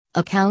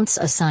Accounts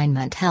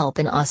assignment help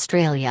in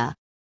Australia.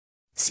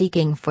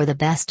 Seeking for the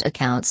best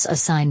accounts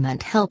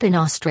assignment help in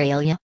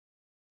Australia?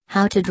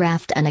 How to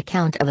draft an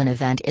account of an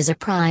event is a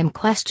prime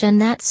question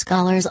that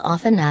scholars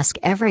often ask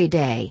every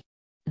day.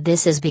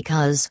 This is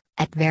because,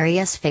 at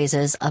various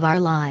phases of our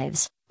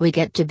lives, we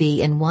get to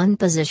be in one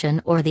position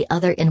or the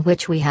other in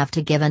which we have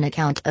to give an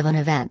account of an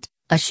event,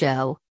 a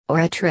show,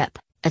 or a trip,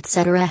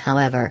 etc.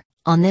 However,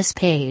 on this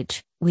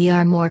page, we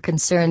are more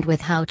concerned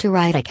with how to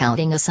write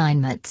accounting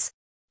assignments.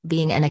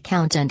 Being an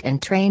accountant in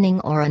training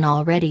or an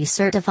already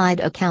certified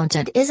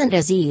accountant isn't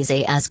as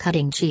easy as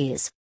cutting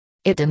cheese.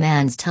 It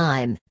demands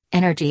time,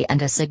 energy, and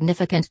a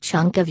significant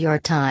chunk of your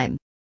time.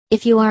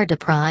 If you are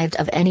deprived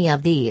of any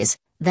of these,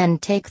 then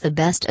take the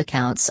best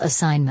accounts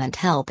assignment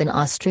help in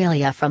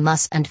Australia from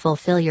us and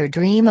fulfill your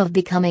dream of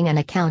becoming an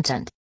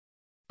accountant.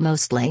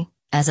 Mostly,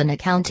 as an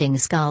accounting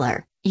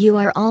scholar, you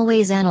are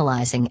always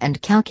analyzing and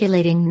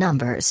calculating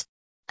numbers.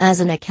 As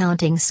an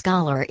accounting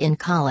scholar in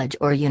college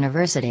or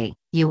university,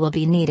 you will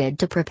be needed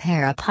to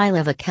prepare a pile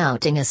of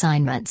accounting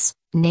assignments,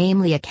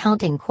 namely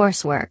accounting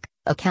coursework,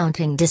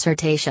 accounting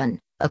dissertation,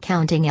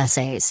 accounting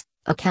essays,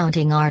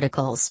 accounting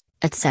articles,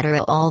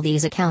 etc. All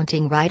these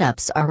accounting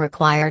write-ups are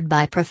required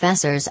by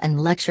professors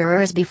and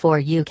lecturers before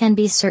you can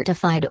be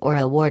certified or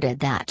awarded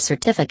that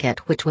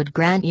certificate which would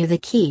grant you the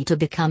key to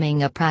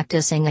becoming a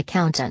practicing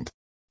accountant.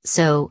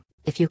 So,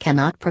 if you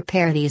cannot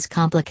prepare these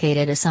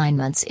complicated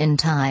assignments in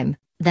time,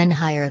 then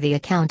hire the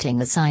Accounting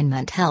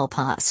Assignment Help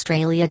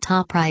Australia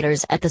top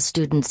writers at the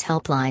Students'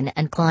 Helpline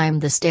and climb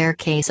the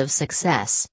staircase of success.